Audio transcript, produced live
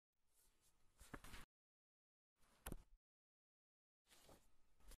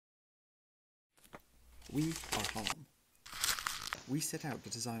We are Halm. We set out to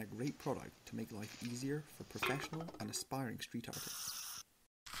design a great product to make life easier for professional and aspiring street artists.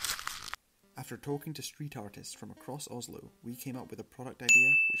 After talking to street artists from across Oslo, we came up with a product idea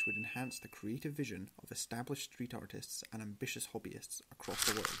which would enhance the creative vision of established street artists and ambitious hobbyists across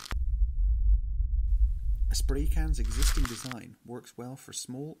the world. A spray can's existing design works well for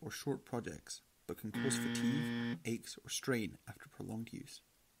small or short projects, but can cause fatigue, aches, or strain after prolonged use.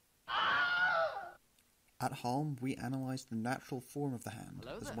 At Halm, we analysed the natural form of the hand,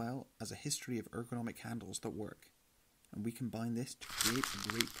 as well as a history of ergonomic handles that work, and we combine this to create a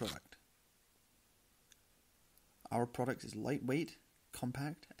great product. Our product is lightweight,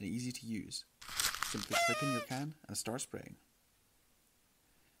 compact, and easy to use. Simply clip in your can and start spraying.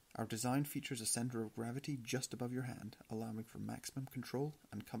 Our design features a centre of gravity just above your hand, allowing for maximum control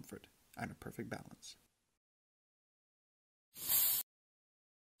and comfort, and a perfect balance.